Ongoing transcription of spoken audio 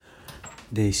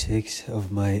Day 6 of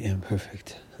my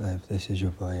imperfect life. This is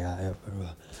your boy, Yaya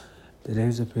Barua. Today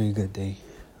was a pretty good day.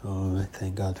 I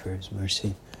thank God for His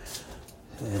mercy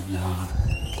and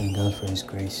thank God for His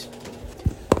grace.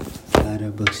 I had a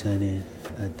book signing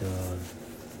at the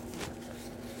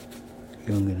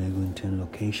Young and Eglinton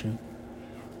location,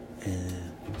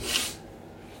 and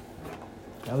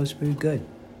that was pretty good.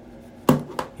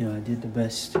 You know, I did the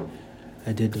best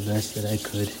that I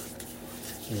could,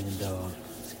 and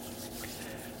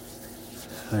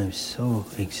I'm so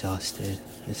exhausted.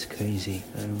 It's crazy.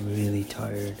 I'm really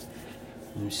tired.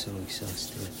 I'm so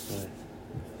exhausted, but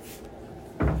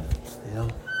you know,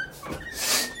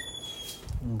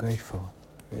 I'm grateful,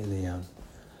 really am,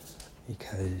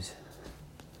 because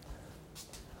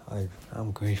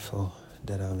I'm grateful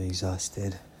that I'm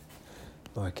exhausted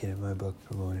marketing my book,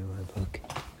 promoting my book.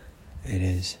 It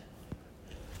is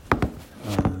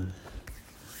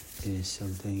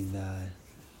something that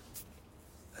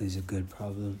is a good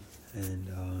problem, and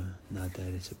not that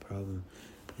it's a problem.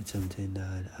 It's something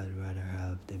that I'd rather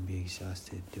have than be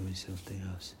exhausted doing something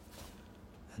else.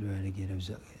 I'd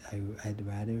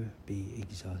rather be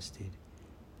exhausted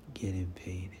getting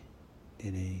paid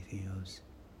than anything else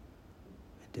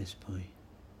at this point.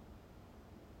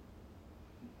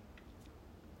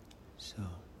 So,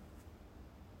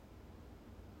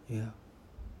 yeah.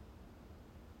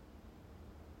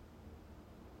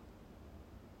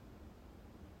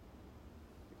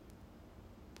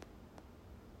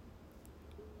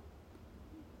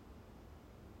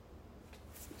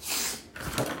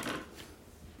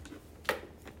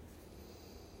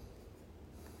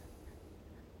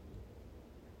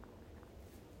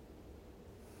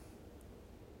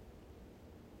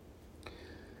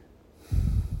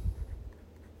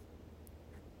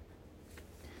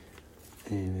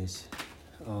 Anyways,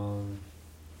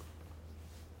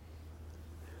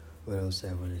 what else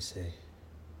I want to say?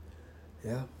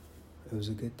 Yeah, it was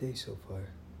a good day so far.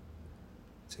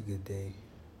 It's a good day,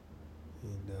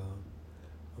 and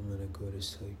I'm gonna go to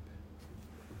sleep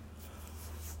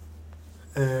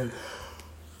and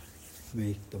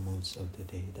make the most of the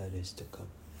day that is to come.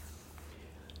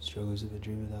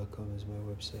 Strugglesofadreamer.com is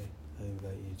my website. I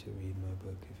invite you to read my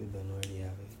book if you don't already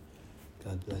have it.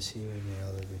 God bless you, and may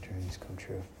all of your dreams come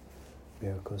true.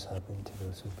 Miracles happen to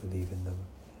those who believe in them.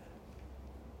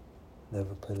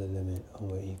 Never put a limit on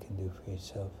what you can do for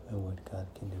yourself and what God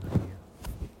can do for you.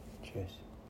 Cheers.